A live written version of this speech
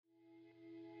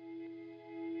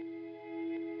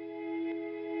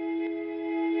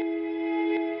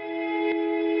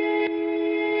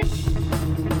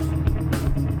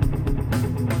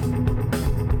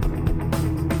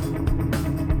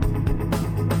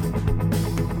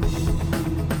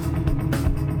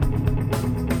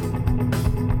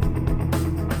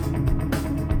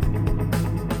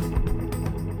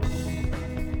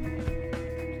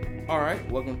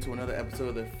welcome to another episode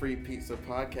of the Free Pizza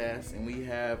Podcast. And we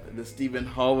have the Stephen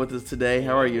Hall with us today.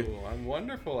 How are you? I'm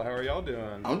wonderful. How are y'all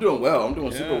doing? I'm doing well. I'm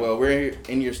doing super well. We're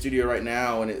in your studio right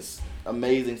now, and it's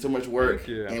amazing. So much work. Thank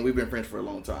you. And we've been friends for a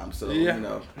long time. So,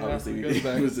 obviously,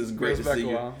 it was just great to see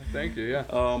you. Thank you, yeah.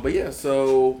 Let's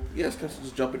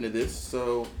just jump into this.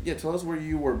 So, tell us where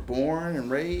you were born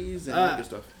and raised and all that good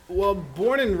stuff. Well,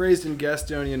 born and raised in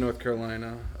Gastonia, North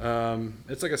Carolina.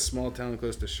 It's like a small town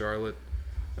close to Charlotte,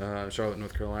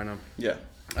 North Carolina. Yeah.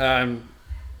 Then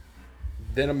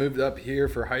I moved up here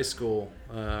for high school.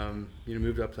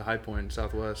 Moved up to High Point,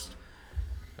 Southwest.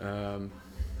 I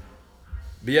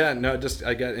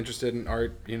got interested in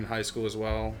art in high school as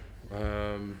well.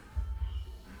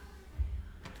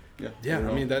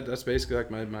 That's basically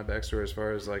like my backstory as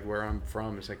far as like where I'm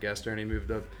from. It's like Gastonia,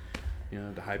 moved up,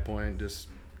 to High Point, just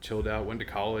chilled out, went to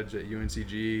college at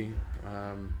UNCG,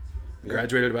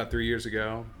 graduated about 3 years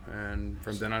ago, and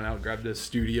from then on out grabbed a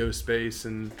studio space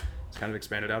and it's kind of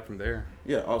expanded out from there.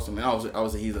 Yeah, awesome.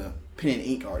 And he's a pen and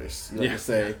ink artist, you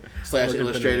say, /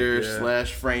 illustrator, /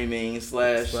 framing, /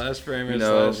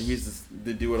 framer, he uses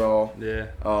to do it all. Yeah.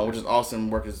 Which is awesome.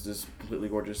 Work is just completely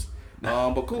gorgeous.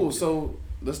 But cool. So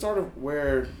let's start of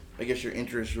where I guess your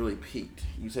interest really peaked.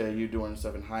 You said you're doing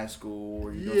stuff in high school.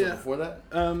 Were you doing stuff before that?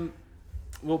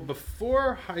 Well,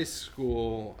 before high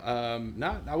school,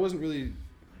 I wasn't really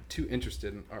too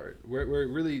interested in art. Where it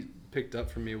really picked up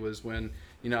for me was when,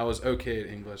 I was okay at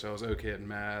English, I was okay at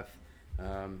math,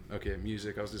 okay at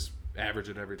music. I was just average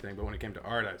at everything. But when it came to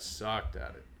art, I sucked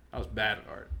at it. I was bad at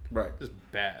art. Right. Just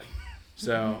bad.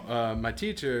 So my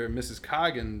teacher, Mrs.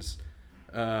 Coggins,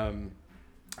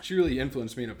 she really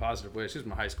influenced me in a positive way. She was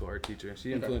my high school art teacher.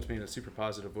 She influenced me in a super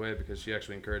positive way because she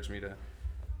actually encouraged me to,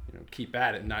 keep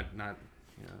at it, not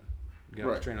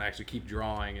trying to actually keep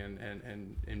drawing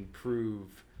and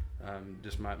improve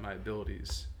just my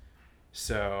abilities.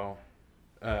 So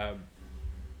I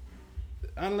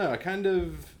don't know. I kind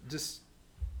of just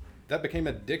that became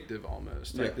addictive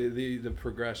almost. Like the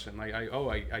progression. Like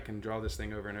I can draw this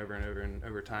thing over and over and over and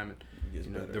over time.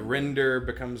 The render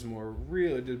becomes more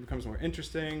real. It becomes more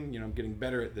interesting. I'm getting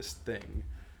better at this thing.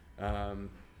 Art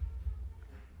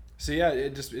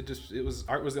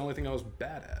was the only thing I was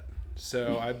bad at.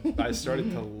 So I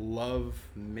started to love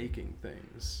making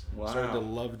things. Wow. I started to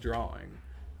love drawing.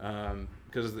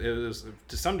 Because it was,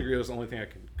 to some degree, it was the only thing I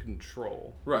could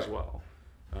control as well.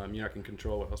 I can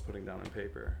control what I was putting down on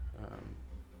paper.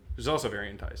 Which is also very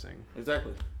enticing.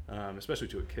 Exactly. Especially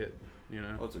to a kid,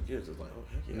 Oh, to kids, it's like, oh,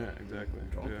 heck yeah. Yeah, exactly.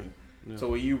 Yeah. So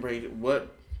were you rated,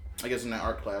 I guess in that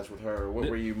art class with her, what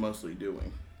were you mostly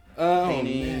doing?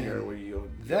 Painting, or were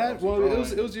you? It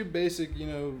was your basic,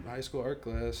 high school art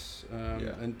class.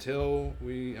 Until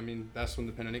that's when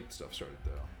the pen and ink stuff started,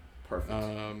 though. Perfect.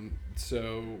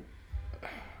 So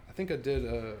I think I did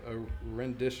a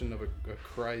rendition of a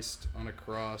Christ on a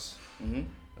cross,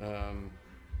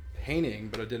 painting,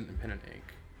 but I did it in pen and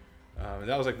ink.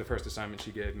 That was like the first assignment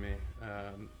she gave me.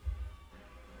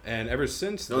 And ever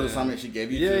since then... Those assignments she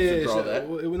gave you to draw that?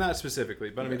 Well, not specifically,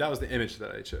 but that was the image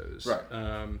that I chose. Right.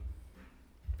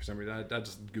 For some reason, I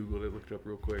just Googled it, looked it up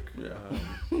real quick. Yeah.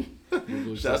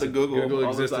 Shout out to Google. Google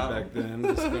existed back then.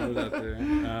 Just throwing it out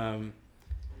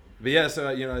there. So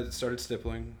I started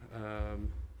stippling,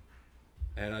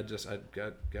 and I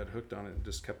got hooked on it and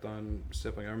just kept on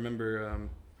stippling. I remember,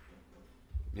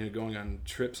 going on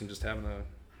trips and just having a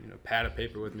pad of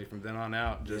paper with me from then on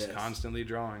out, just constantly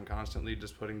drawing, constantly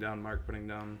just putting down mark, putting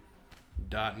down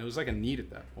dot, and it was like a need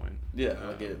at that point. Yeah,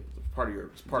 it's part of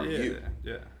you.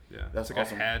 Yeah. That's like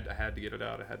awesome. I had to get it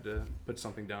out. I had to put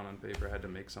something down on paper. I had to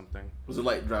make something. Was it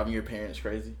like driving your parents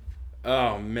crazy?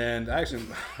 Oh man, actually,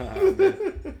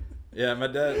 yeah, my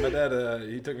dad,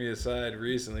 he took me aside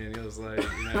recently, and he was like,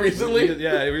 recently,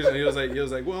 he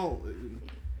was like, well,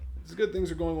 it's good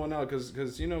things are going well now because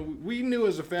we knew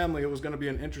as a family it was going to be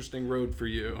an interesting road for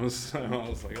you. So I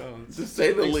was like, oh, to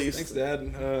say the least. Thanks,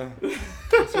 Dad.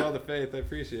 Thanks for all the faith. I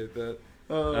appreciate that.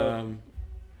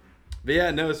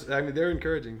 They're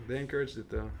encouraging. They encouraged it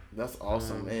though. That's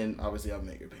awesome, and obviously I've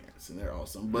met your parents, and they're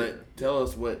awesome. But tell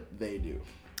us what they do.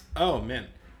 Oh man,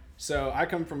 so I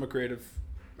come from a creative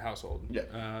household,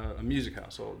 a music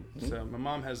household. Mm-hmm. So my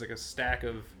mom has like a stack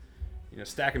of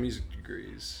music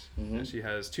degrees. Mm-hmm. She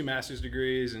has 2 master's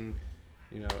degrees and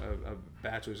a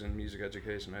bachelor's in music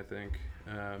education, I think.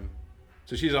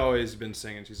 So she's always been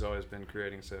singing. She's always been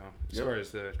creating. So as far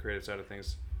as the creative side of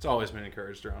things, it's always been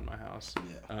encouraged around my house.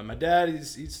 Yeah. My dad,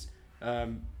 he's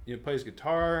plays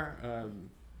guitar.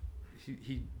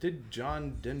 He did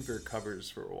John Denver covers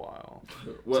for a while.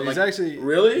 What, so he's actually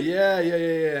really? Yeah,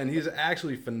 and he's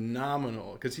actually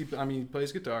phenomenal because he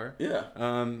plays guitar. Yeah.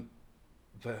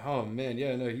 But oh man,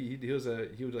 yeah, no, he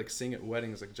would like sing at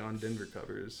weddings like John Denver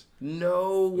covers.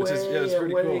 No way. It's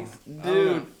pretty cool,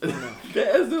 dude.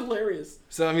 That is hilarious.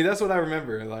 So I mean, that's what I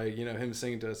remember, like him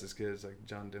singing to us as kids, like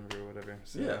John Denver or whatever.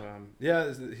 So,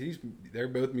 they're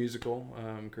both musical,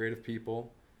 creative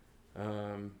people.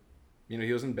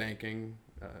 He was in banking.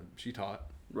 She taught.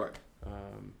 Right.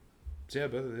 So yeah,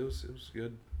 but it was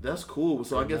good. That's cool.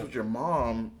 So I guess with your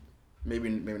mom, maybe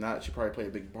not. She probably played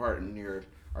a big part in your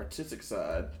artistic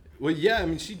side. Well, yeah, I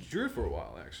mean, she drew for a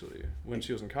while actually when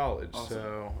she was in college. Awesome.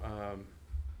 So,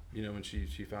 when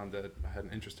she found that I had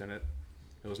an interest in it,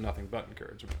 it was nothing but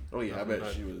encouragement. Oh yeah, I bet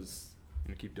she was.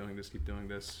 Keep doing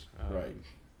this. Right.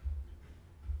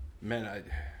 Man, it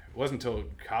wasn't until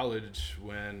college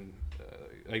when,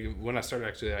 when I started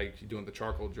actually doing the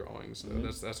charcoal drawings. So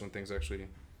that's when things actually.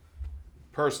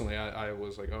 Personally, I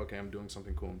was like, okay, I'm doing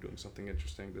something cool. I'm doing something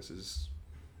interesting. This is.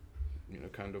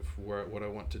 Kind of what I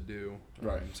want to do.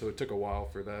 Right. So it took a while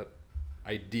for that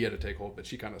idea to take hold, but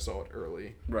she kind of saw it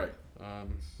early. Right.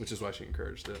 Which is why she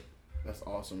encouraged it. That's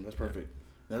awesome. That's perfect.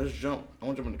 Now let's jump. I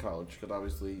want to jump into college because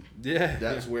obviously,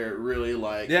 that's where it really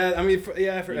like. Yeah, I mean, for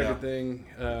everything.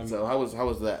 So how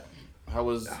was that? How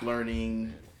was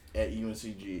learning at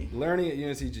UNCG? Learning at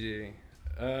UNCG.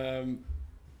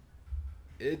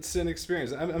 It's an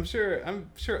experience. I'm sure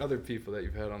other people that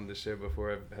you've had on this show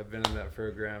before have been in that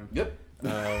program. Yep.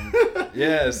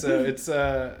 So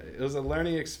it was a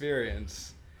learning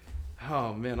experience.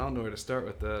 Oh man, I don't know where to start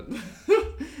with that.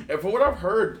 And from what I've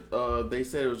heard, they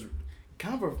said it was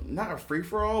kind of not a free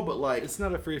for all, but like it's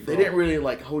not a free for all. They didn't really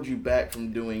like hold you back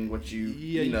from doing what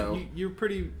you're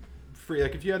pretty free.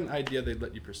 Like if you had an idea, they'd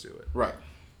let you pursue it. Right.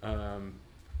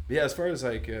 As far as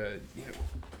like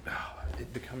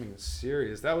it becoming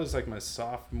serious, that was like my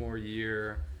sophomore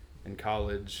year in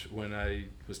college when I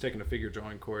was taking a figure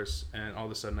drawing course, and all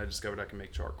of a sudden I discovered I can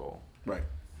make charcoal. Right.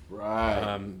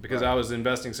 Because I was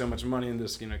investing so much money in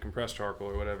this, compressed charcoal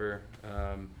or whatever,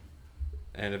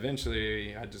 and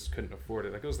eventually I just couldn't afford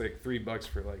it. Like it was like $3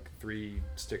 for like 3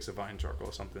 sticks of vine charcoal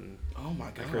or something. Oh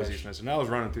my gosh. Crazy expensive. And I was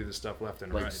running through this stuff left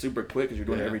and right. Like super quick because you're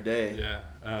doing it every day.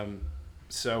 Yeah.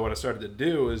 So what I started to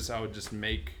do is I would just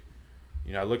make.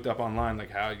 I looked up online, like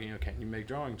how, can you make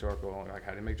drawing charcoal? Like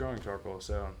how do you make drawing charcoal?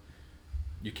 So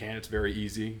you can, it's very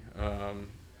easy.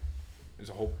 There's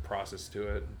a whole process to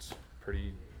it. It's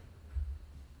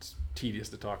tedious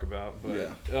to talk about,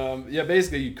 but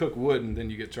basically you cook wood and then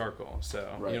you get charcoal. So,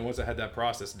 once I had that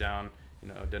process down,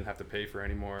 I didn't have to pay for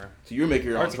any more. So you make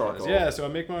your own charcoal? Yeah, so I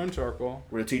make my own charcoal.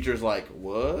 Were the teachers like,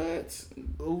 what?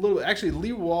 A little, actually,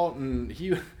 Lee Walton,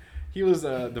 he was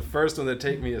the first one to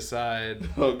take me aside.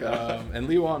 Oh, God. And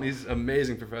Lee Walton, he's an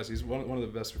amazing professor. He's one of the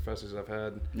best professors I've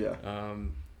had. Yeah.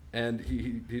 And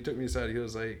he took me aside. He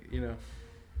was like,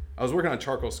 I was working on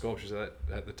charcoal sculptures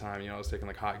at the time. I was taking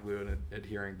like hot glue and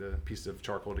adhering the pieces of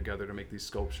charcoal together to make these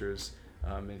sculptures.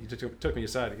 And he took me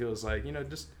aside. He was like,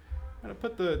 just kind of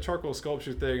put the charcoal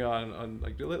sculpture thing on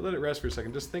like let it rest for a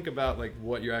second. Just think about like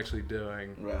what you're actually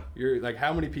doing. Yeah. You're like,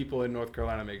 how many people in North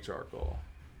Carolina make charcoal?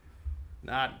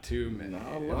 Not too many.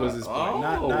 Was his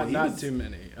point. Not too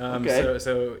many. Okay.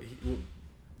 So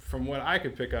from what I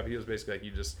could pick up, he was basically like,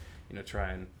 you just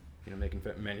try and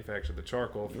manufacture the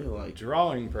charcoal for like,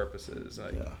 drawing purposes.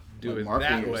 Do it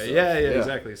that way. Yeah,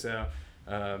 exactly. So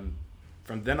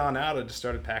from then on out, I just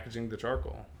started packaging the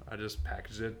charcoal. I just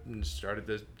packaged it and started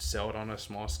to sell it on a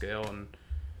small scale.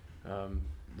 And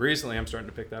recently, I'm starting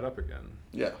to pick that up again.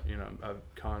 Yeah.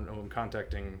 I'm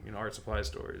contacting art supply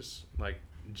stores like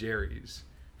Jerry's,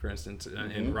 for instance,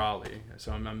 in Raleigh.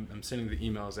 So I'm sending the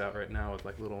emails out right now with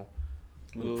like little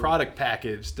product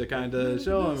package to kind of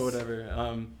show them or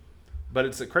whatever. But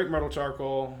it's a crepe myrtle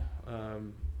charcoal.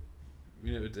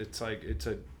 It's like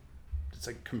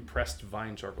compressed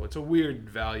vine charcoal. It's a weird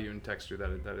value and texture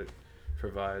that it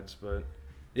provides. But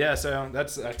yeah, so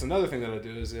that's another thing that I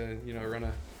do is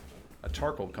run a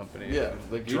charcoal company. Yeah,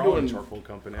 like drawing charcoal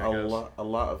company. I guess. A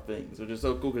lot of things, which is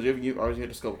so cool because you always get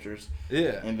the sculptures.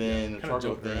 Yeah. And then the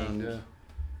charcoal thing.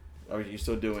 Yeah. You're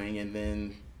still doing, and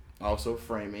then also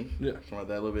framing. Yeah. Talking about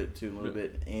that a little bit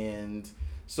too, and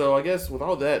so I guess with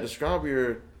all that, describe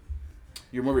your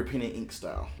more pen and ink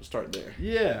style. Let's start there.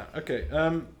 Yeah. Okay.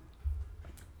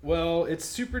 Well, it's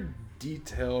super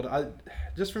detailed.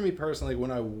 Just for me personally, when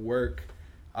I work,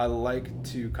 I like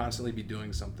to constantly be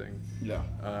doing something. Yeah.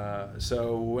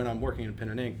 So when I'm working in pen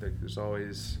and ink,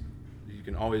 you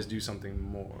can always do something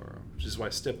more, which is why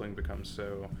stippling becomes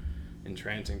so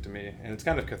entrancing to me, and it's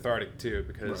kind of cathartic too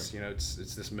because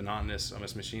it's this monotonous,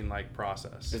 almost machine-like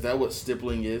process. Is that what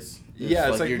stippling is?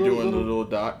 It's like you're doing the little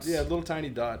dots. Yeah, little tiny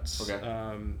dots. Okay.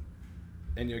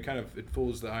 And it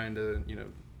fools the eye into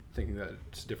thinking that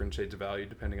it's different shades of value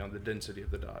depending on the density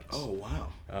of the dots. Oh,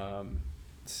 wow.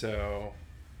 So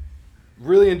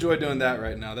really enjoy doing that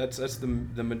right now. That's the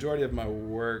majority of my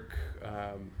work.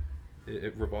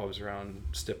 It revolves around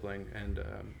stippling and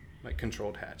like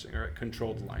controlled hatching or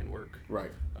controlled line work.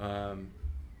 Right. I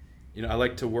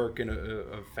like to work in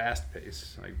a fast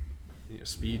pace. Like,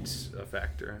 speed's a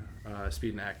factor.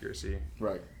 Speed and accuracy.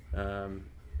 Right.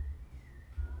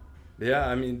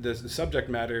 The subject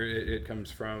matter it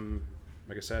comes from,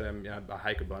 like I said, I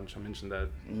hike a bunch. I mentioned that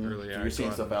earlier. So you're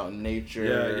seeing stuff out in nature.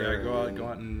 Yeah.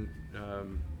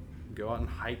 Go out and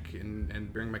hike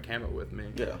and bring my camera with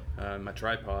me. Yeah. My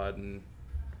tripod, and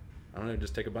I don't know,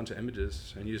 just take a bunch of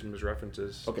images and use them as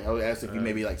references. Okay, I would ask if you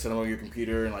maybe like set them on your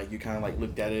computer and like you kind of like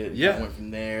looked at it and went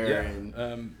from there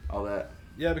and all that.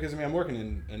 Yeah, because I'm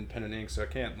working in pen and ink, so I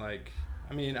can't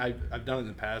I've done it in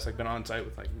the past. I've been on site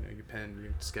with your pen,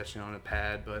 you're sketching on a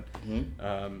pad, but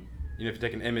if you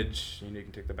take an image, you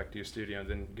can take that back to your studio and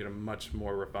then get a much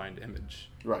more refined image.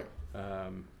 Right.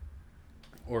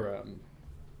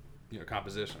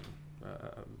 Composition.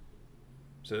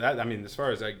 So that, as far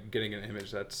as getting an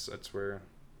image, that's where.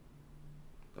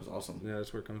 That's awesome. Yeah,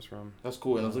 that's where it comes from. That's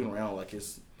cool. And I was looking around,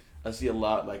 I see a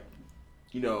lot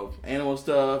animal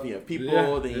stuff. You have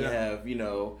people. Then you have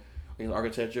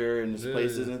architecture and just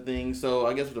places and things. So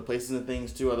I guess with the places and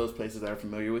things too, are those places that are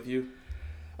familiar with you?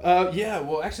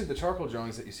 Well, actually, the charcoal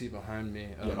drawings that you see behind me.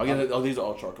 These are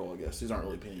all charcoal, I guess. These aren't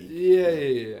really painted.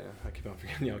 Yeah. I keep on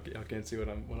forgetting. Y'all can't see what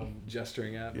I'm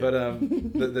gesturing at. Yeah.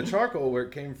 But the charcoal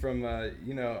work came from I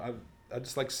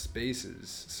just like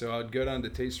spaces. So I'd go down to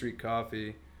Tate Street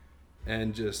Coffee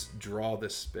and just draw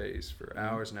this space for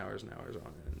hours and hours and hours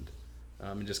on end,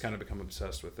 and just kind of become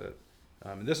obsessed with it.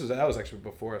 And that was actually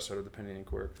before I started the pen and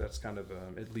ink work. That's kind of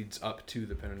it leads up to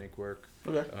the pen and ink work.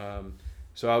 Okay.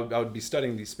 So I would be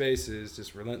studying these spaces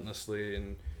just relentlessly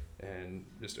and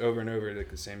just over and over, like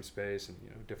the same space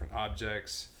and different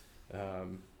objects,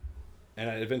 and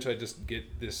I eventually just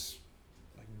get this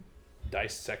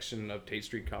dissection of Tate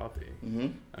Street Coffee.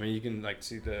 Mm-hmm. You can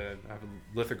see I have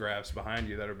lithographs behind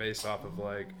you that are based off of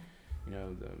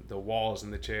the walls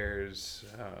and the chairs,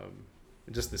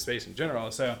 and just the space in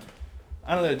general. So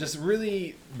I don't know, just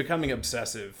really becoming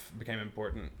obsessive became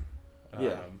important.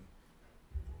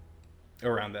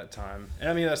 Around that time,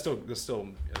 and that still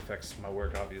affects my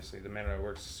work. Obviously, the manner I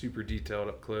work is super detailed,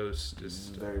 up close.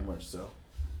 Just very much so.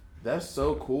 That's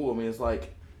so cool. It's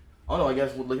like, I don't know. I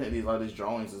guess looking at a lot of these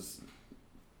drawings, is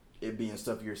it being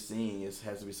stuff you're seeing. It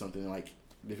has to be something like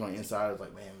different inside. It's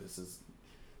like, man, this is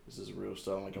real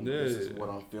stuff. This is what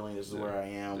I'm feeling. This is where I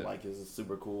am. Yeah. This is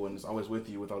super cool, and it's always with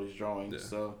you with all these drawings. Yeah.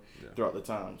 So throughout the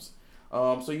times.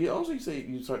 So you say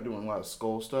you start doing a lot of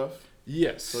skull stuff.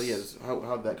 Yes. So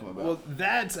how did that come about? Well,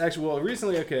 that's actually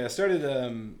recently. Okay, I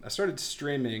started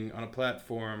streaming on a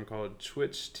platform called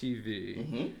Twitch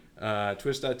TV,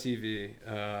 Twitch.tv,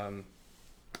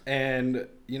 and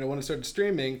when I started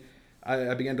streaming,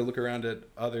 I began to look around at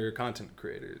other content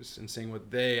creators and seeing what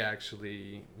they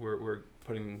actually were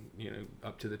putting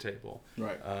up to the table.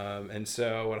 Right. And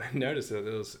so what I noticed that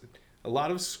there was a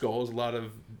lot of skulls, a lot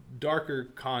of darker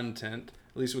content,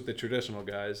 at least with the traditional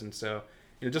guys, and so.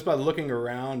 Just by looking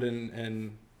around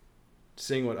and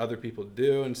seeing what other people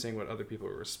do and seeing what other people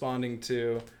are responding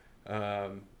to, I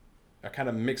kind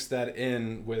of mixed that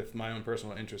in with my own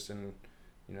personal interest in,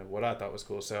 what I thought was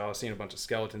cool. So I was seeing a bunch of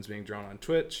skeletons being drawn on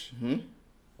Twitch,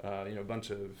 a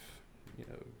bunch of,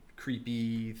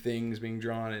 creepy things being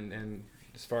drawn, and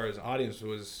as far as audience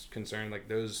was concerned,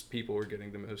 those people were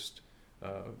getting the most,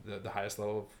 the highest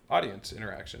level of audience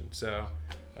interaction. So.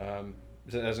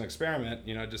 As an experiment,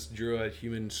 I just drew a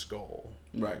human skull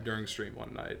during stream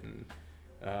one night, and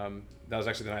that was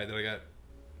actually the night that I got,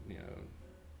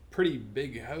 pretty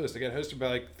big host. I got hosted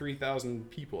by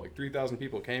 3,000 people. 3,000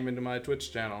 people came into my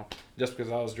Twitch channel just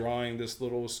because I was drawing this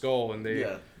little skull, and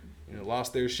they,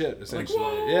 lost their shit essentially.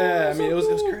 It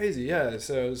was crazy. Yeah,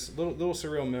 so it was a little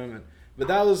surreal moment, but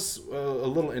that was a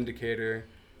little indicator.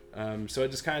 So I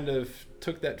just kind of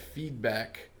took that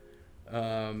feedback.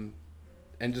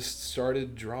 And just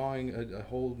started drawing a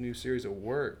whole new series of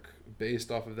work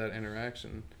based off of that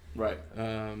interaction. Right.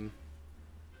 So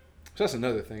that's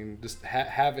another thing. Just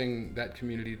having that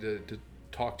community to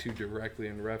talk to directly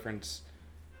and reference,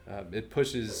 it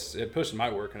pushed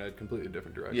my work in a completely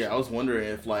different direction. Yeah, I was wondering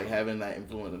if having that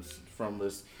influence from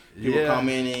this people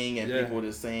commenting and people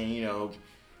just saying,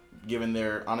 giving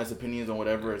their honest opinions on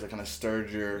whatever, is it kind of stirred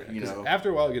your,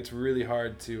 After a while, it gets really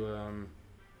hard to,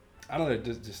 I don't know,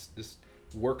 just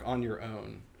work on your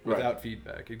own without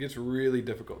feedback. It gets really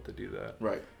difficult to do that.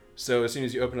 Right. So as soon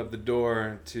as you open up the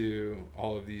door to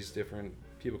all of these different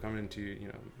people coming into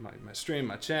my stream,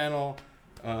 my channel.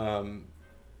 The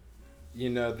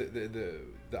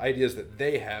ideas that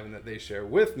they have and that they share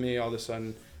with me, all of a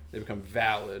sudden they become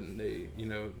valid, and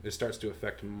it starts to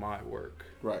affect my work.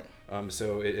 Right.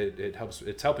 So it helps.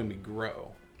 It's helping me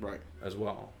grow. Right. As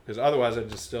well, because otherwise I'd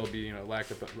just still be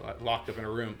locked up in a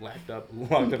room,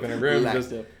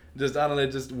 just I don't know,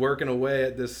 just working away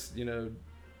at this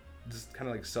just kind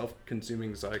of like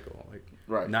self-consuming cycle, like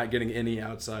right. not getting any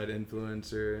outside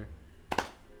influence or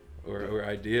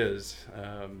ideas.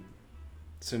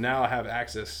 So now I have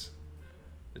access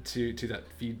to that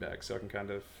feedback, so I can kind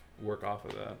of work off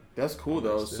of that. That's cool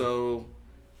though. So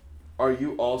are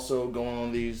you also going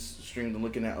on these streams and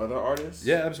looking at other artists?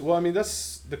 Yeah, absolutely. Well, I mean,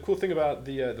 that's the cool thing about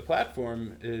the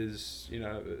platform is,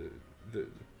 the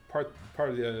part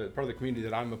of the community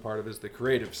that I'm a part of is the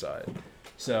creative side.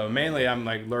 So mainly I'm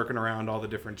like lurking around all the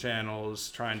different channels,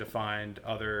 trying to find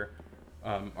other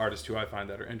artists who I find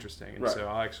that are interesting. And so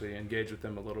I'll actually engage with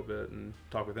them a little bit and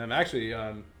talk with them. Actually,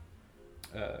 a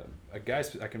guy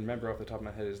I can remember off the top of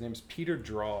my head, his name's Peter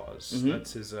Draws. Mm-hmm.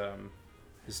 That's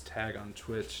his tag on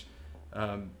Twitch.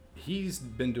 He's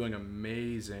been doing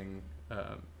amazing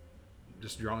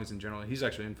just drawings in general. He's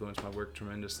actually influenced my work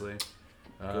tremendously.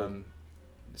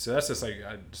 So that's just like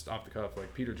just off the cuff.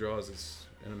 Like Peter Draws is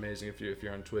an amazing if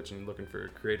you're on Twitch and looking for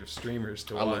creative streamers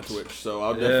to watch. I love Twitch, so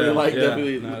I'll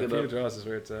definitely look it Peter up. Draws is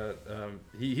where it's at.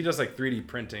 He does like 3D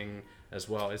printing as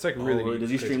well. It's like really. Does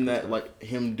he stream that stuff. Like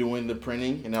him doing the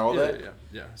printing and all that?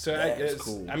 Yeah. So that's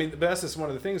cool. I mean, but that's just one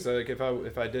of the things. Like if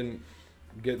I didn't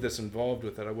get this involved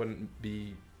with it, I wouldn't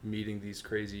be meeting these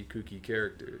crazy kooky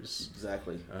characters.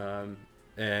 Exactly.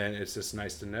 And it's just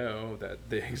nice to know that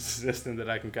they exist and that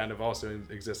I can kind of also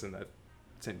exist in that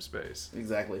same space.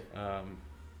 Exactly.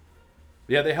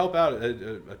 Yeah, they help out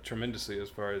tremendously as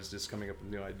far as just coming up with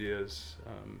new ideas.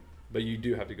 But you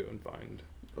do have to go and find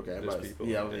those people.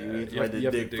 Yeah, you have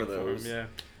to dig for those. Yeah.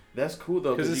 That's cool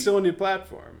though, because it's still a new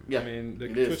platform. Yeah, I mean, the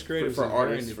Twitch creators for is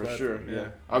artists for sure. Yeah,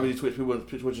 obviously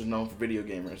Twitch is known for video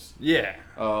gamers. Yeah,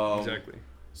 exactly.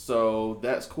 So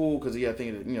that's cool because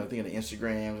think of the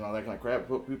Instagrams and all that kind of crap.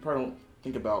 But we probably don't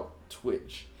think about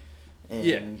Twitch,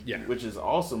 which is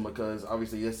awesome because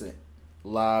obviously it's a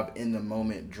live in the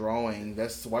moment drawing.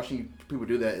 That's watching people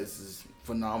do that is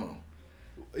phenomenal.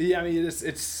 Yeah, I mean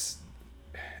it's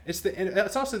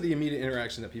also the immediate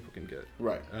interaction that people can get.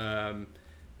 Right.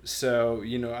 So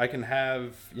I can I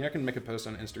can make a post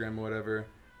on Instagram or whatever,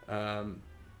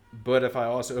 but if I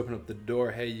also open up the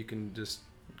door, hey, you can just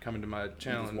come into my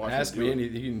channel and ask me, and you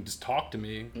can just talk to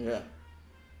me. Yeah,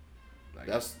 like,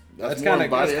 that's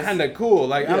kind of cool.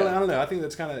 Like I don't know. I think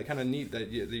that's kind of neat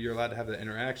that you're allowed to have that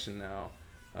interaction now,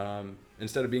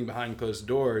 instead of being behind closed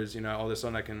doors. All of a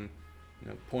sudden I can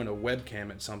point a webcam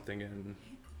at something and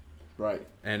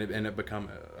it become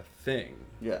a thing.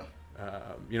 Yeah.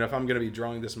 If I'm going to be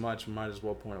drawing this much, might as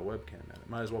well point a webcam at it.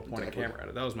 Might as well point a camera at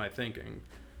it. That was my thinking.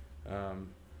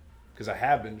 Because I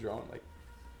have been drawing like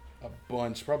a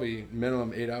bunch, probably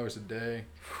minimum 8 hours a day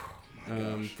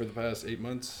for the past 8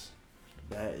 months.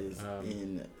 That is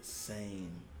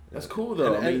insane. That's cool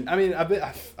though.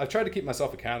 I've tried to keep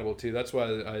myself accountable too. That's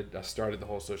why I started the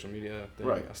whole social media thing.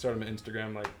 Right. I started my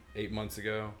Instagram like 8 months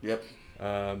ago. Yep.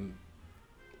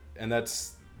 And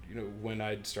that's when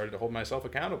I started to hold myself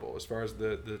accountable as far as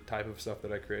the type of stuff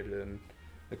that I created and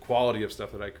the quality of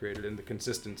stuff that I created and the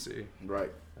consistency.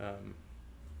 Right.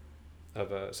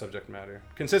 Of a subject matter.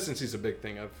 Consistency is a big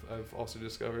thing I've also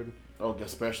discovered. Oh,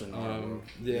 especially now.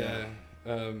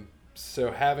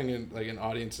 So having an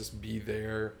audience just be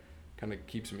there kind of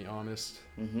keeps me honest.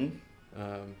 Mm-hmm.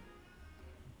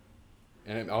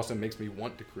 And it also makes me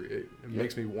want to create. It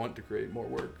makes me want to create more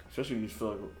work. Especially when you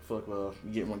feel like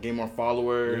you get more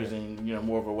followers and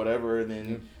more of a whatever.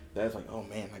 Then that's like, oh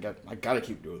man, I got to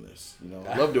keep doing this.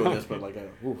 I love doing this, but like, I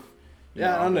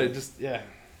don't know, just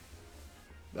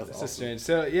That's awesome. just strange.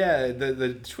 So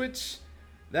the Twitch,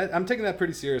 that I'm taking that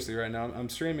pretty seriously right now. I'm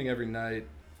streaming every night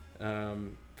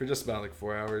for just about like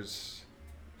 4 hours,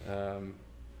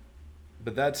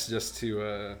 but that's just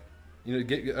to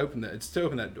open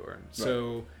that door,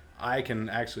 so I can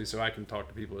talk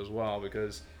to people as well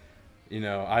because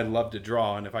I love to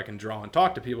draw, and if I can draw and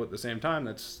talk to people at the same time,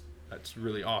 that's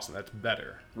really awesome. That's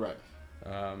better, right,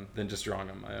 than just drawing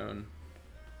on my own.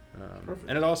 Perfect.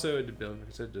 And it also, like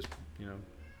I said, just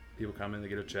people come in, they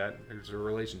get a chat. There's a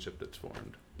relationship that's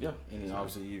formed. Yeah, and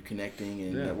obviously you're connecting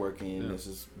and networking, and this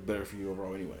is better for you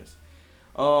overall, anyways.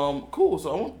 Cool.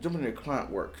 So I want to jump into client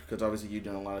work because obviously you've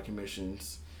done a lot of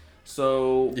commissions.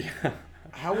 So,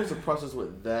 how was the process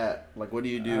with that? Like, what do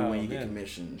you do when you get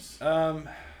commissions?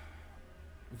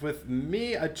 with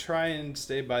me, I try and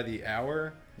stay by the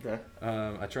hour. Okay.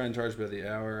 I try and charge by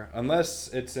the hour, unless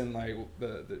it's in like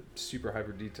the super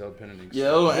hyper detailed painting. Yeah,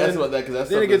 I was gonna ask about that because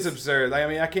then it gets absurd. Like, I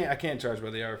mean, I can't charge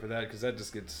by the hour for that because that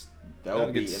just gets that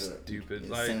would be stupid.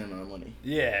 Insane amount of money.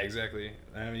 Yeah, exactly.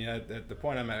 I mean, at the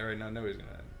point I'm at right now, nobody's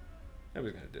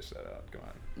gonna dish that out. Come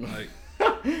on, like,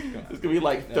 come on. It's gonna be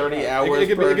like 30 hours it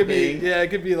could per be, thing. it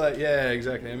could be like, yeah,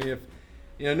 exactly. I mean, if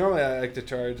normally I like to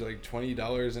charge like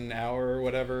 $20 an hour or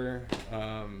whatever.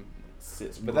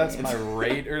 But that's my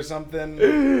rate or something.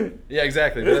 Yeah,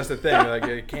 exactly. But that's the thing. Like,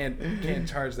 I can't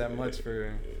charge that much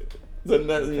for.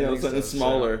 Something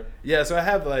smaller. So, yeah, so I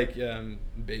have like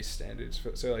base standards.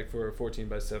 So like for a 14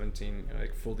 by 17,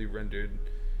 like fully rendered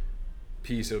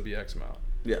piece, it would be X amount.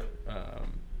 Yeah.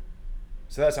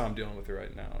 So that's how I'm dealing with it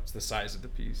right now. It's the size of the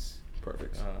piece.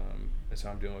 Perfect. That's how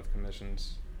I'm dealing with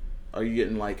commissions. Are you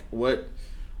getting like what?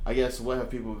 I guess what have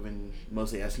people been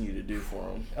mostly asking you to do for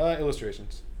them?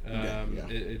 Illustrations.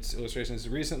 It's illustrations.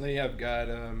 Recently, I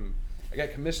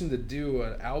got commissioned to do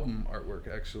an album artwork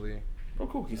actually. Oh,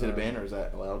 cool. Can you say the band, or is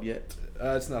that allowed yet?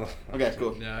 It's not. Okay,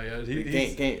 cool. Yeah.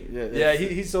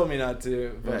 He told me not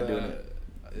to. But, not doing it.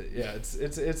 Yeah, it's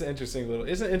an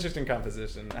interesting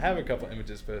composition. I have a couple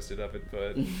images posted of it,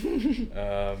 but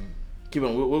keep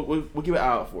on. We'll keep an eye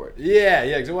out for it.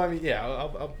 Yeah. So I mean,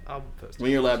 I'll post it.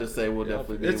 When you're allowed to say, we'll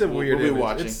definitely be. It's a weird image.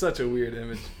 Watching. It's such a weird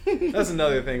image. That's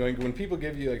another thing. When people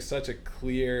give you like such a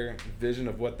clear vision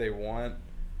of what they want.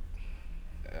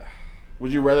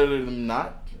 Would you rather them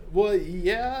not? Well,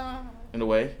 yeah. In a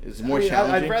way, it's more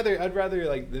challenging. I'd rather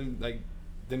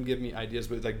them give me ideas,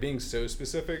 but like being so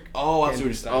specific. Oh, I see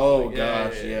what you're. Oh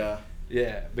gosh, yeah.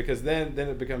 Yeah, because then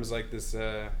it becomes like this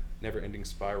never-ending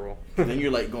spiral. Then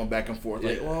you're like going back and forth,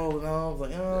 like, oh no,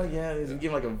 like, oh yeah, it's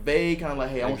giving like a vague kind of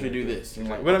like, hey, I want you to do this.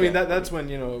 Like, but okay. I mean that's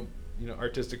when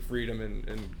artistic freedom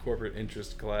and corporate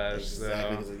interest clash.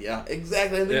 Exactly. So. Yeah,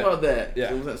 exactly. And think about that.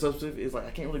 Yeah. It wasn't so specific. It's like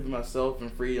I can't really be myself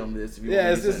and free on this. If you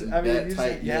it's just. I mean,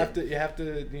 you have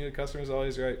to. Customers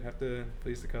always right. Have to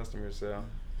please the customers. So.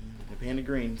 The pan of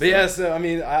green. But yeah, so I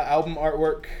mean, album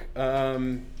artwork.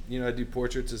 I do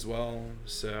portraits as well.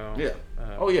 So. Yeah.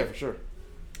 Oh yeah, for sure.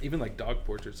 Even like dog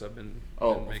portraits, I've been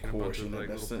making of course, a bunch of like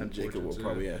that's little pen Jacob will portraits.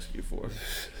 probably ask you for.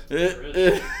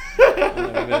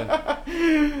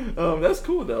 Oh, that's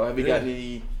cool though. Have you got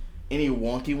any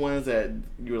wonky ones that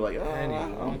you were like,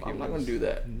 I'm not gonna do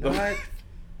that?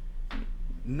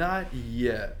 Not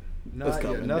yet. Not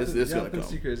yet. Nothing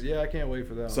secrets. Yeah, I can't wait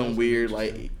for that. Some weird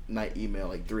like night email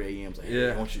like 3 a.m. Like,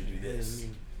 hey, I want you to do this.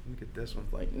 Look at this one.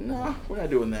 Like, nah, we're not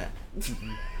doing that.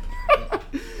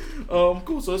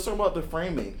 Cool. So let's talk about the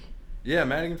framing. Yeah,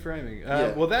 matting and framing.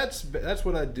 Well, that's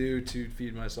what I do to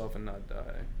feed myself and not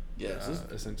die. Yeah,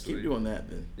 essentially. Keep doing that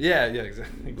then. Yeah,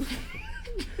 exactly.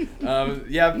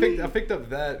 I picked up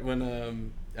that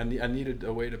when I needed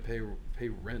a way to pay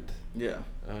rent. Yeah.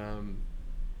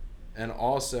 And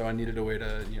also I needed a way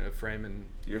to frame and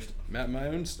your stuff. mat my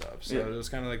own stuff. So it was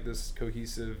kind of like this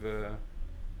cohesive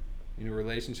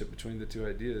relationship between the two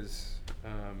ideas.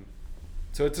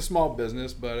 So it's a small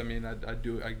business, but I mean, I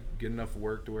get enough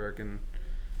work to where I can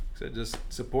just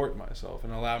support myself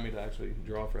and allow me to actually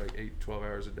draw for like 8-12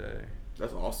 hours a day.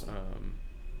 That's awesome.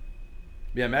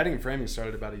 Matting and framing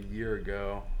started about a year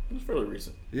ago. It's fairly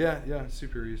recent. Yeah,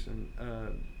 super recent.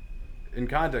 In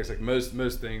context, like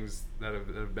most things that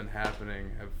have been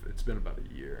happening, it's been about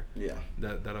a year. Yeah.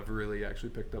 That I've really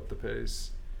actually picked up the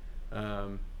pace.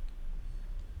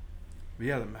 But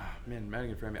yeah,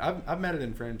 matting and framing. I've matted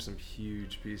and framed some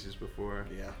huge pieces before.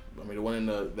 Yeah, I mean the one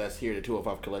that's here, the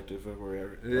 205 Collective,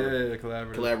 wherever. Yeah,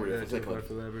 collaborative.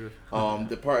 Collaborative.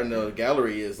 The part in the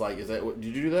gallery is that?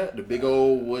 Did you do that? The big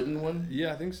old wooden one?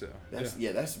 Yeah, I think so. That's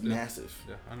massive.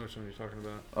 Yeah, I know which one you're talking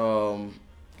about.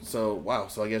 So wow.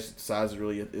 So I guess size isn't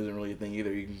really a thing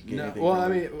either. You can get anything. Well, I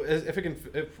mean,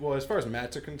 as far as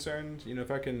mats are concerned,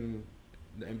 if I can.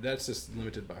 That's just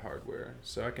limited by hardware,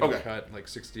 so I can cut like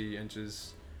 60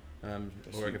 inches, or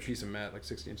like a piece of mat like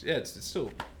 60 inches. Yeah, it's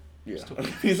still. Yeah,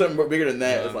 something bigger than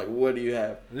that. It's like, what do you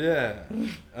have? Yeah,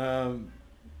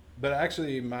 but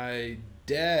actually, my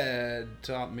dad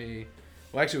taught me.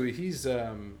 Well, actually, he's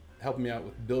helping me out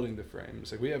with building the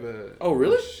frames. Like we have a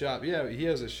shop. Yeah, he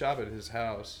has a shop at his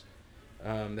house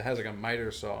that has like a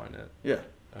miter saw in it. Yeah,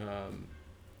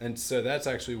 and so that's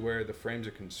actually where the frames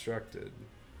are constructed.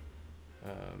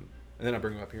 And then I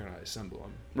bring them up here and I assemble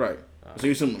them. Right. So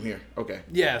you assemble them here. Okay.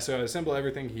 Yeah, so I assemble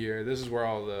everything here. This is where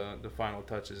all the final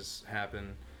touches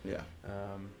happen. Yeah.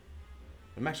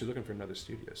 I'm actually looking for another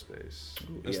studio space.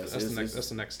 That's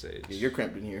the next stage. Yeah, you're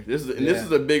cramped in here. This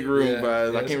is a big room,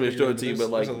 guys. I can't really show it to you,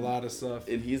 but like there's a lot of stuff.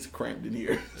 And he's cramped in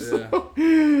here. Yeah.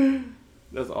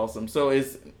 That's awesome. So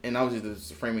and obviously the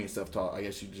framing stuff taught. I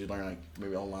guess you did learn like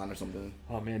maybe online or something.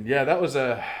 Oh man, yeah, that was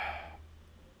a.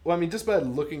 Well, I mean, just by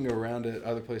looking around at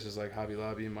other places like Hobby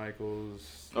Lobby,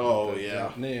 Michaels. Oh, the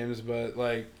yeah. names, but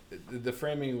like the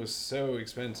framing was so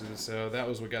expensive, so that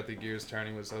was what got the gears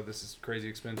turning. Was this is crazy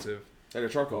expensive. Like a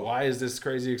charcoal. Why is this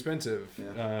crazy expensive?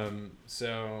 Yeah.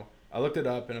 So I looked it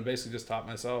up and I basically just taught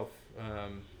myself.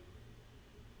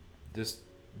 Just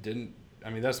didn't. I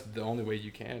mean, that's the only way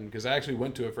you can. Because I actually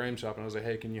went to a frame shop and I was like,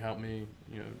 "Hey, can you help me?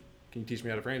 Can you teach me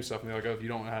how to frame stuff?" And they're like, "Oh, if you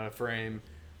don't know how to frame,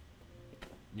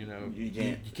 you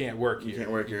can't work here. You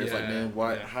can't work here." It's like, man,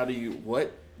 why? Yeah. How do you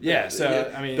what? Yeah,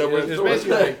 so I mean, it's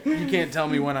basically like you can't tell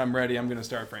me when I'm ready. I'm gonna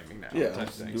start framing now. Yeah, type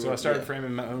thing. So I started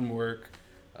framing my own work,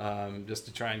 just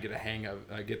to try and get the hang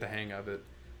of it.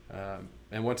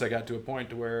 And once I got to a point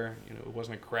to where it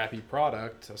wasn't a crappy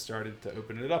product, I started to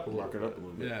open it up a little bit. Mark it up a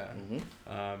little bit. Yeah.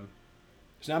 Mm-hmm.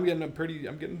 So now I'm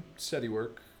getting steady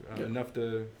work, enough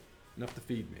to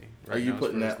feed me. Are you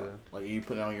putting that are you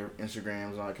putting on your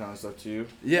Instagrams and all that kind of stuff too?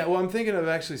 Yeah, well, I'm thinking of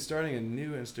actually starting a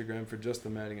new Instagram for just the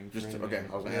matting and framing. Okay,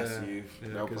 I was gonna ask you.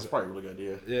 That's probably a really good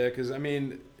idea. Yeah, because I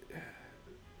mean,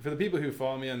 for the people who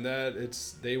follow me on that,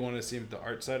 they want to see the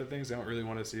art side of things. They don't really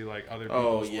want to see like other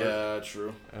people's work.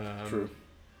 True. True.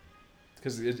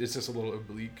 Because it's just a little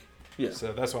oblique. Yeah.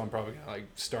 So that's why I'm probably gonna like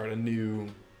start a new.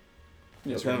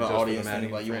 It's kind of an audience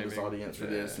thing. Like you want this audience for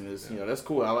this and this. That's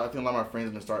cool. I think a lot of my friends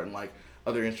have been starting like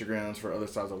other Instagrams for other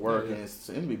sides of work, and it's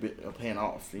going to be paying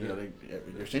off. They're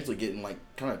essentially getting like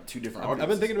kind of two different audiences. I've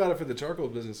been thinking about it for the charcoal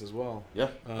business as well. Yeah,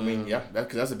 I mean,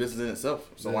 because that's a business in itself.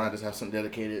 So why not just have something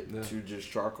dedicated to just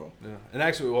charcoal? Yeah, and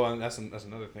actually, and that's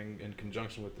another thing in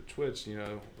conjunction with the Twitch.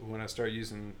 When I start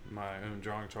using my own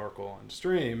drawing charcoal on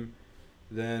stream,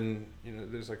 then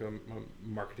there's like a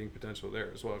marketing potential there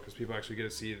as well, because people actually get to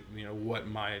see what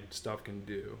my stuff can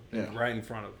do right in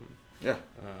front of them. Yeah.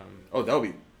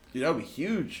 That would be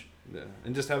huge. Yeah,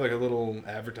 and just have like a little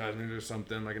advertisement or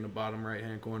something like in the bottom right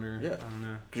hand corner. Yeah, I don't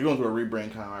know. Because you're going through a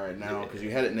rebrand kind of right now because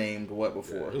you had it named what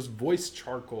before? Yeah, it was Voice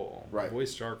Charcoal. Right.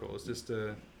 Voice Charcoal. It's just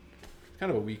kind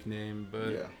of a weak name,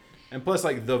 but yeah. And plus,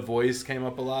 like The Voice came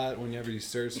up a lot whenever you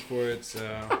searched for it,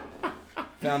 so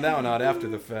found that one out after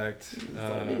the fact.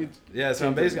 So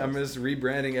I'm just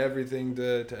rebranding everything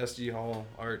to SG Hall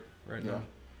Art right now.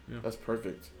 Yeah. That's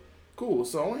perfect. Cool.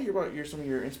 So I want to hear about some of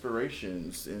your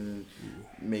inspirations in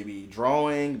maybe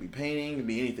drawing, maybe painting,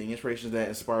 maybe anything. Inspirations that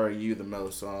inspire you the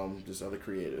most. Just other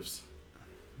creatives.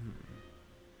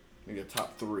 Maybe a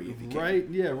top 3 if you can. Right.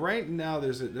 Yeah. Right now,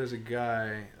 there's a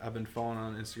guy I've been following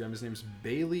on Instagram. His name's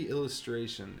Bailey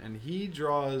Illustration, and he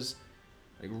draws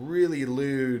like really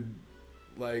lewd,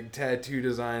 like tattoo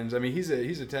designs. I mean, he's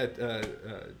a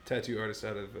tattoo artist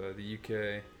out of the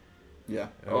UK. Yeah.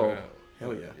 Hell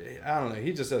yeah. I don't know.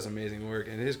 He just does amazing work,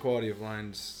 and his quality of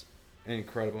line's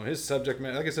incredible. And his subject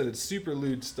matter, like I said, it's super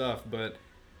lewd stuff, but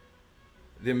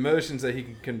the emotions that he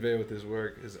can convey with his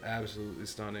work is absolutely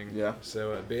stunning. Yeah.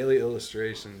 So Bailey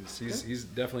Illustrations, he's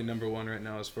definitely number 1 right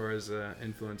now as far as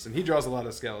influence, and he draws a lot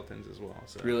of skeletons as well.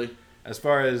 So really, as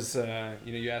far as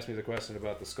you asked me the question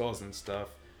about the skulls and stuff.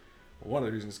 One of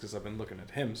the reasons is because I've been looking at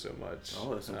him so much.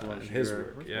 Oh, that's and his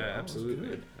work. Yeah,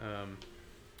 absolutely.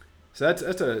 So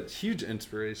that's a huge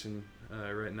inspiration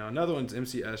right now. Another one's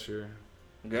MC Escher.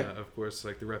 Okay. Of course,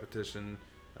 like the repetition,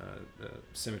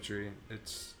 symmetry.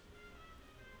 It's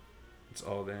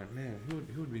all there. Man,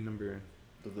 who would be number?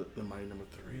 The mighty number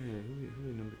 3. Yeah, who would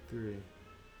be number 3?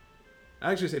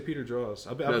 I actually say Peter Draws.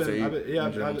 I've been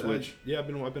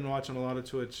watching a lot of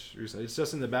Twitch recently. It's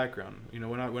just in the background,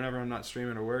 whenever I'm not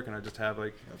streaming or work, and I just have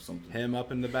him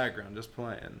up in the background just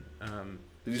playing.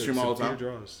 Did you stream all the time?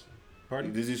 Peter Draws.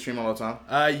 Pardon? Does he stream all the time?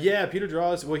 Yeah, Peter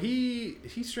Draws. Well, he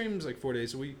streams like 4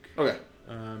 days a week. Okay.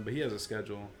 But he has a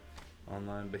schedule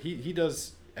online. But he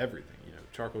does everything.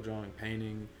 Charcoal drawing,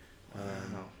 painting.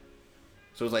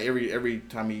 So it's like every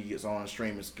time he gets on a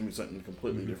stream, it's gonna be something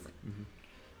completely different. Mm-hmm.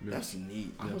 Yeah. That's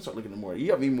neat. I'm gonna start looking at more. You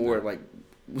got me more like.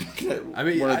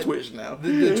 More on Twitch now.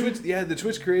 The Twitch, the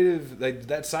Twitch creative, like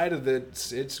that side of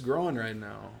it's growing right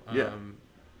now.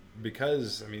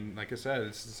 Because like I said,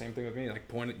 it's the same thing with me. Like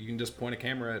you can just point a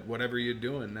camera at whatever you're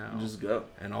doing now. Just go.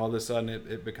 And all of a sudden,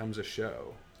 it becomes a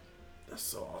show. That's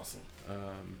so awesome.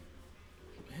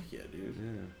 Heck yeah, dude.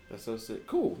 Yeah. That's so sick.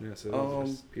 Cool. Yeah. So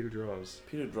Peter Draws.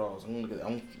 Peter Draws. I'm gonna look at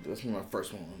that. That's my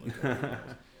first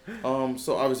one.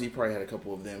 So obviously you probably had a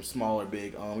couple of them, small or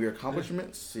big. Your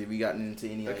accomplishments. Have you gotten into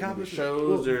any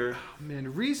shows or?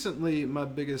 Man, recently my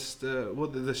biggest.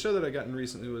 The show that I gotten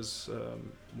recently was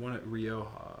one at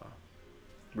Rioja.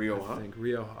 Rioja. I think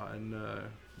Rioja in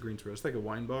Greensboro. It's like a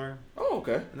wine bar. Oh,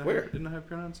 okay. Where? Didn't I have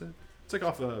pronounce it? It's like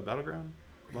off Battleground.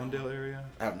 Lawndale area.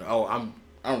 I have no. Oh,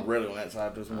 I'm really on that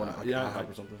side. Just one like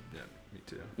IHOP or something. Yeah, me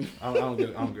too. I don't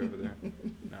go over there.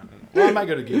 No. Well, I might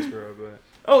go to Gainsboro, but.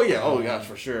 Oh yeah. Oh gosh,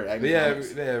 for sure. But yeah,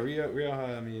 Rio.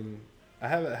 I mean, I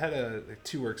had like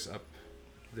 2 works up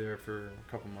there for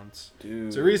a couple months.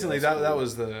 Dude. So recently, that cool.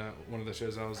 was one of the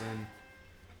shows I was in.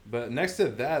 But next to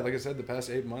that, like I said, the past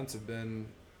 8 months have been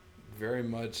very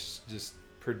much just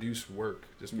produce work,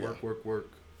 just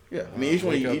work. Yeah, I mean, each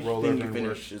thing you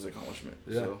finish work. is accomplishment.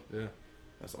 Yeah, so yeah,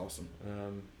 that's awesome.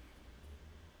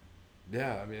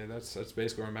 Yeah, I mean that's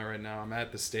basically where I'm at right now. I'm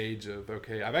at the stage of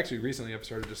I've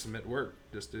started to submit work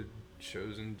just to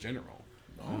shows in general.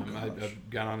 I've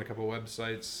got on a couple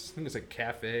websites. I think it's like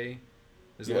Cafe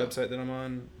is the website that I'm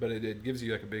on, but it gives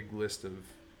you like a big list of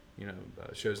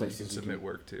shows that you can submit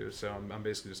work to. So I'm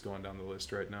basically just going down the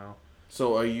list right now.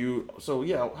 So how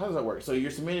does that work? So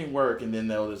you're submitting work, and then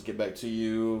they'll just get back to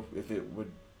you if it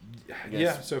would.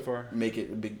 So far. Make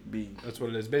it be. That's what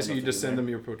it is. Basically, you just send them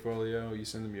your portfolio, you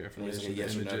send them your information,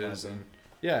 images, and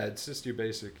it's just your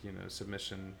basic,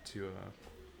 submission to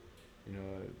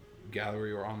a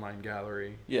gallery or online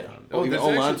gallery. Yeah. Even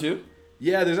online too.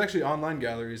 Yeah, there's actually online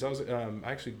galleries. I was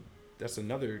that's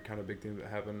another kind of big thing that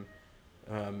happened.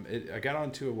 I got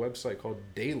onto a website called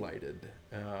Daylighted,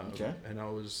 and I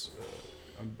was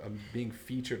I'm being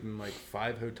featured in like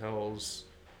 5 hotels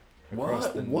across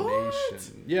the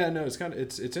nation. Yeah, no,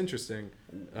 it's interesting.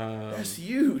 That's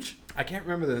huge. I can't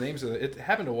remember the names of it. It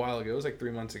happened a while ago. It was like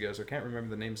 3 months ago, so I can't remember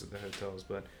the names of the hotels.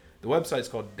 But the website's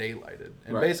called Daylighted,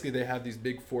 and basically they have these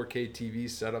big 4K TVs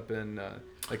set up in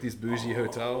like these bougie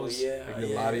hotels, like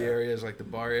the lobby areas, like the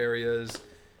bar areas.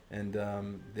 And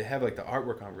they have like the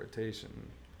artwork on rotation.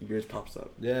 Yours pops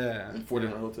up. Yeah. In 4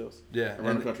 different hotels. Yeah.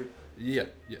 Around the country. Yeah.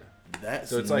 That's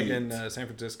so it's neat. Like in San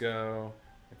Francisco.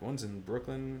 Like one's in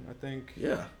Brooklyn, I think.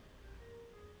 Yeah.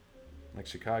 Like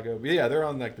Chicago. But yeah, they're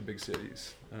on like the big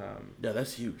cities. Yeah,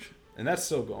 that's huge. And that's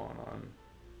still going on.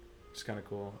 It's kind of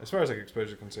cool as far as like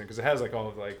exposure is concerned, because it has like all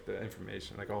of like the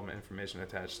information, like all my information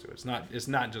attached to it. It's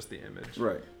not just the image.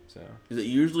 Right. So. Is it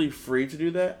usually free to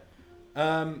do that?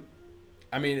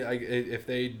 I mean, if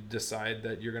they decide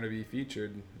that you're going to be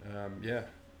featured, yeah.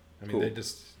 I mean, they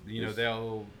just,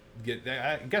 they'll get.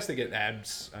 I guess they get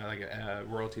ads,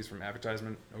 royalties from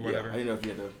advertisement or whatever. Yeah, I didn't know if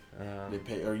you had to. They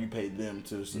pay or you paid them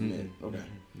to submit. Okay.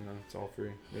 No, it's all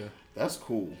free. Yeah. That's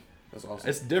cool. That's awesome.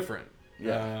 It's different.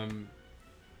 Yeah.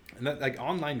 And that like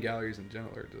online galleries in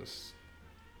general are just.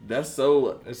 That's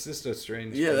so. It's just a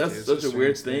strange. Yeah, that's such a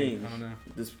weird thing. I don't know.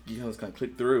 You kind of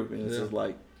click through, and it's just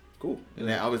like. Cool. And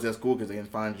then obviously that's cool because they can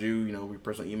find you, with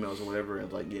personal emails or whatever,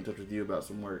 and like get in touch with you about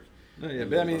some work. No, yeah,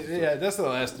 but I mean, that's the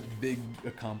last big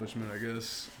accomplishment, I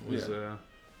guess,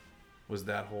 was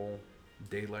that whole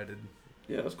Daylighted.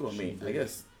 Yeah, that's cool. I mean, I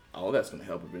guess all that's gonna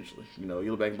help eventually.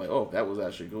 You look back and be like, oh, that was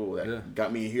actually cool. That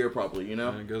got me here properly. And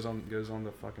it goes on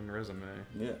the fucking resume.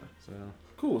 Yeah. So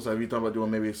cool. So have you thought about doing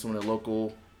maybe some of the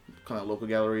local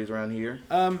galleries around here?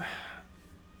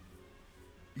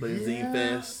 Like Zine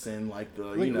Fest and like the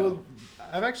Well,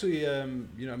 I've actually I'm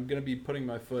gonna be putting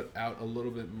my foot out a little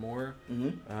bit more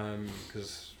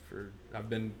because I've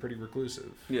been pretty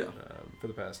reclusive for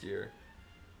the past year,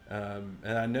 and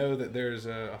I know that there's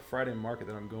a Friday market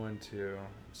that I'm going to.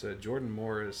 It's at Jordan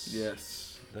Morris.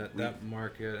 Yes. That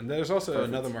market, and there's also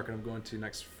another market I'm going to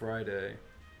next Friday,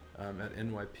 at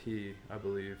NYP, I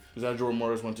believe. Is that Jordan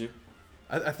Morris one too?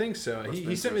 I think so.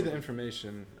 He sent me the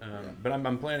information, but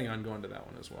I'm planning on going to that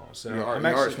one as well. So your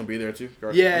art's gonna be there too.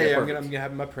 Yeah. I'm gonna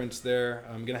have my prints there.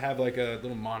 I'm gonna have like a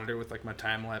little monitor with like my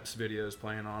time lapse videos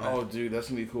playing on it. Oh, dude, that's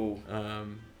gonna be cool.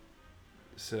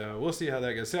 So we'll see how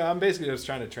that goes. So I'm basically just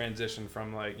trying to transition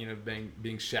from like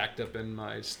being shacked up in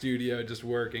my studio just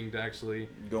working to actually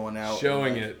going out,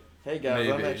 showing it. Hey guys,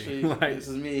 maybe. I'm actually this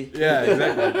is me. Yeah,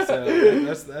 exactly.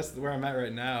 So that's where I'm at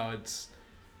right now. It's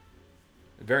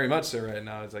very much so right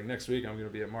now. It's like next week I'm going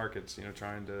to be at markets,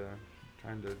 trying to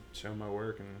show my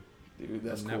work and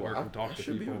that's network cool. and talk to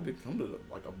people. I should be able to come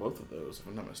to both of those if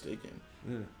I'm not mistaken.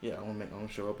 Yeah, I want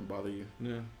to show up and bother you.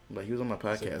 Yeah, like he was on my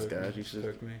podcast, guys. You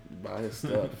should me. Buy his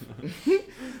stuff.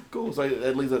 Cool. So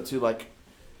that leads up to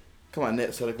my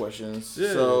next set of questions.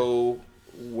 Yeah. So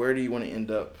where do you want to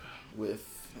end up with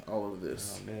all of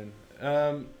this? Oh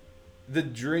man. The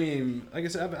dream, like I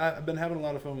said, I've been having a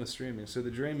lot of fun with streaming. So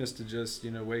the dream is to just,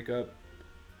 wake up,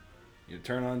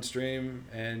 turn on stream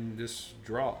and just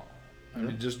draw. I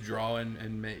mean, just draw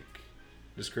and make,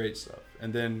 just create stuff,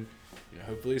 and then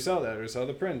hopefully sell that or sell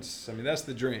the prints. I mean, that's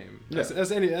the dream. Yeah.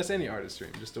 That's any artist's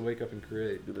dream, just to wake up and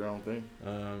create. Do their own thing.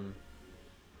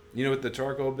 With the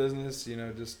charcoal business,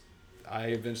 I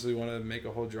eventually want to make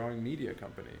a whole drawing media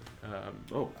company. That'd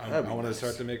be I want to nice.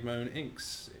 start to make my own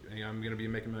inks. I'm going to be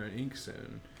making my own ink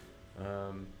soon.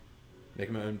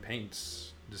 Making my own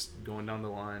paints. Just going down the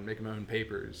line, making my own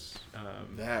papers.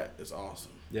 That is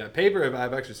awesome. Yeah, paper.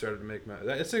 I've actually started to make my.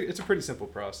 It's a pretty simple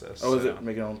process. Oh, is so. it?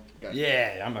 Make it on. Gotcha.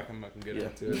 Yeah, I'm not gonna get Yeah.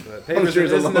 into it, but papers sure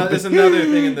is it's a lot. it's another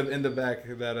thing in the back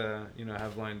that I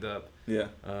have lined up. Yeah.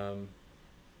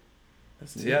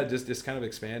 So yeah, just kind of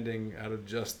expanding out of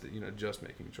just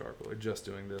making charcoal or just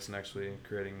doing this and actually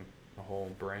creating a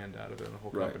whole brand out of it, and a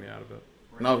whole Right. company out of it.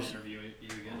 We're No. going to interview you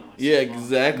again on Yeah, Steve Hall.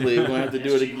 exactly. We're gonna have to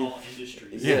do it SG again. Hall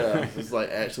Industries. Yeah, it's like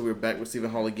actually we're back with Stephen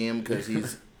Hall again because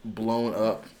he's blown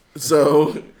up.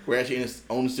 So we're actually in his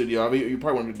own studio. I mean, you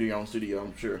probably want to do your own studio,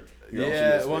 I'm sure. Your own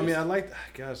Yeah, studio well, I mean,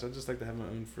 space. I'd just like to have my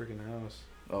own freaking house.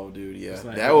 Oh, dude, yeah, Just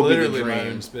like that would be the literally my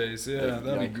dream. own space. Yeah, That-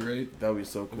 that'd yeah. be great. That would be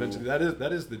so cool. Eventually,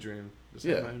 that is the dream. Just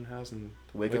Yeah. have my own house and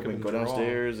Wake up and go draw.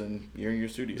 downstairs and you're in your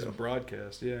Just studio.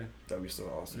 broadcast. Yeah. That'd be so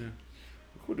awesome. Yeah.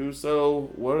 Cool, dude. So,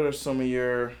 what are some of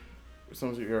your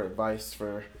advice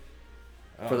for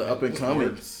the up and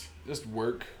comings? Just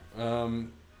work,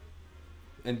 and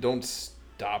don't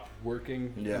stop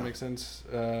working. If Yeah. that makes sense.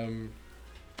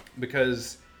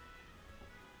 Because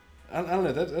I don't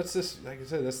know. That's just like I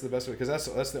said. That's the best way because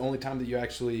that's the only time that you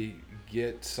actually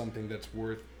get something that's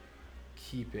worth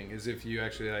keeping is if you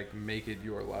actually like make it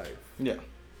your life. Yeah.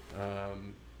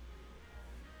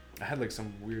 I had like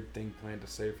some weird thing planned to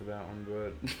say for that one,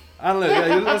 but I don't know.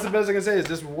 Yeah, that's the best I can say is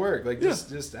just work. Like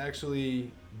just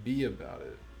actually be about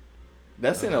it.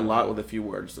 That's saying a lot with a few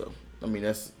words, though. I mean,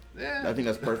 I think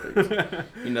that's perfect.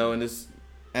 And it's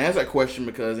and that's that question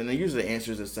because and usually the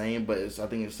answer is the same, but I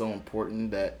think it's so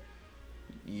important that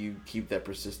you keep that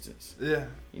persistence. Yeah.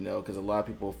 Because a lot of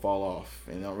people fall off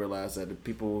and don't realize that the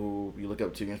people who you look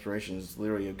up to, inspirations,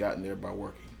 literally have gotten there by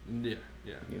working. Yeah.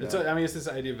 Yeah. You It's know? it's this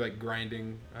idea of like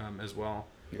grinding as well.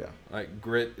 Yeah. Like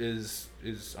grit is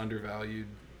undervalued.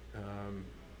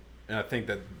 And I think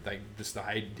that like this the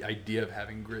idea of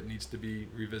having grit needs to be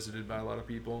revisited by a lot of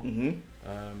people.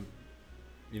 Mm-hmm.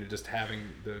 Just having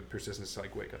the persistence to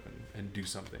like wake up and do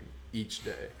something each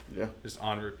day, Yeah. just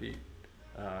on repeat.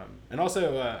 And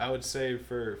also, I would say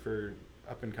for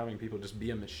up and coming people, just be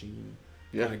a machine.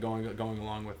 Yeah. Kind of going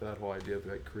along with that whole idea of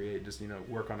like create, just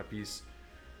work on a piece,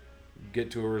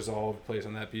 get to a resolved place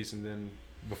on that piece, and then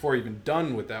before you're even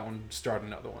done with that one, start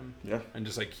another one. Yeah. And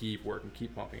just like keep working,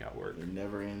 keep pumping out work. It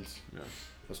never ends. Yeah.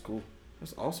 That's cool.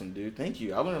 That's awesome, dude. Thank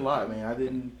you. I learned a lot,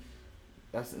 man.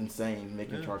 That's insane.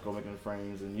 Making charcoal, making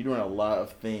frames, and you're doing a lot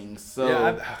of things. So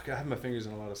yeah, I have my fingers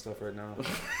in a lot of stuff right now.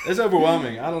 It's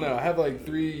overwhelming. I don't know. I have like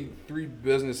three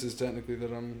businesses technically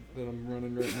that I'm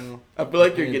running right now. I feel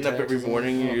like you're Paying getting up every taxes and-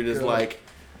 morning and oh, you're just God. like,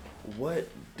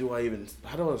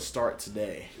 how do I start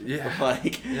today? Yeah.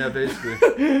 Like. Yeah,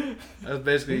 basically. That's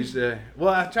basically each day.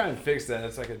 Well, I try and fix that.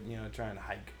 It's like try and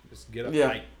hike. Just get up,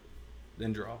 hike,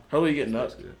 then draw. How early are you getting up?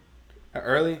 Basically.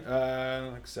 Early,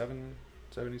 like 7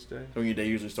 each day. When your day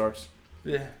usually starts?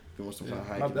 Yeah. If you want some kind of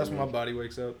hike. That's when my body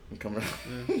wakes up. And come around.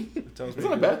 Yeah. It tells It's me.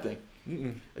 not a bad thing.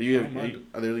 Mm-mm.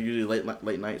 Are there usually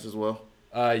late nights as well?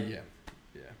 Yeah.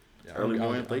 Early I don't- morning,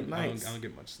 I don't- late nights. I don't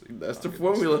get much sleep. That's I the don't get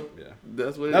much formula. sleep, Yeah.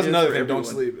 That's what it That's is another for thing. Don't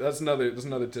everyone. sleep. That's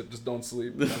another tip. Just don't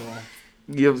sleep at all.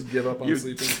 Just Give up on you-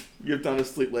 sleeping. You have time to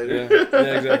sleep later.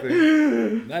 Yeah, exactly.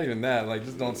 Not even that. Like,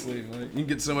 just don't sleep. Like, you can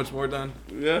get so much more done.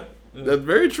 Yeah, Yeah. that's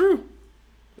very true.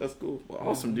 That's cool. Well,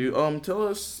 awesome, dude. Tell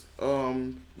us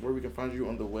where we can find you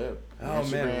on the web. Your Oh,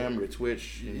 Instagram, man. your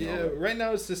Twitch. And all Yeah, that. right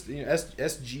now it's just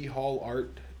SG Hall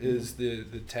Art is the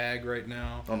tag right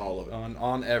now On all of it.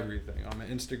 on everything on my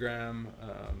Instagram.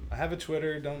 I have a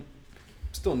Twitter.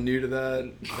 Still new to that,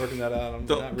 working that out. I'm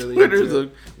not really. Twitter's into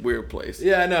it. a weird place.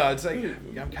 Yeah, no, it's like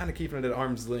I'm kind of keeping it at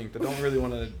arm's length. I don't really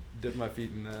want to dip my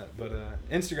feet in that, but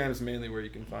Instagram is mainly where you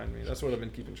can find me. That's what I've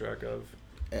been keeping track of.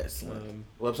 Excellent.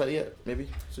 Website yet? Maybe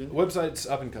soon. Website's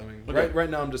up and coming. Okay. Right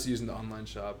now, I'm just using the online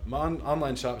shop. My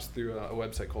online shop's through a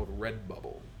website called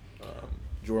Redbubble.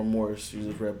 Jordan Morris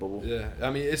uses Redbubble. Yeah,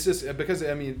 I mean it's just because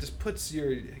it just puts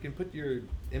you can put your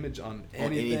image on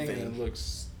anything, and it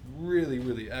looks really,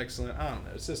 really excellent. I don't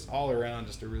know, it's just all around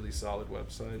just a really solid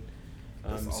website.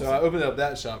 That's So awesome. I opened up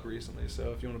that shop recently.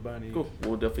 So if you want to buy any Cool.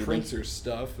 We'll definitely prints or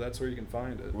stuff, that's where you can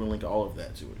find it. We'll link all of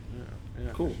that to it.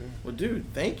 Yeah, Cool. for sure. Well,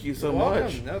 dude, thank you so You're welcome.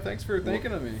 much No, thanks for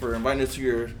thinking of me. for inviting us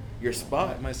to your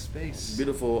spot. My space.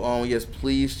 Beautiful. Yes,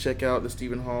 please check out the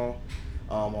Stephen Hall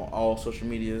on all social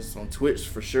medias, on Twitch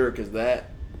for sure, because that's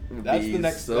That's the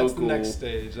next. so That's cool. the next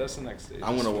stage. That's the next stage.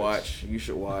 I'm gonna Switch. watch. You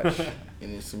should watch,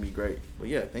 and it's gonna be great. But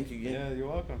yeah, thank you again. Yeah, you're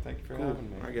welcome. Thank you for Cool. having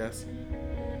me. All right, guys.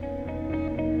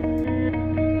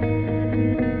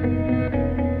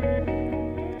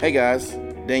 Hey guys,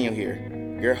 Daniel here,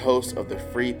 your host of the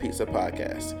Free Pizza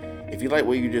Podcast. If you like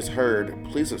what you just heard,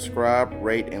 please subscribe,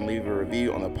 rate, and leave a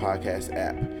review on the podcast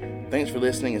app. Thanks for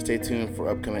listening and stay tuned for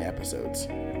upcoming episodes.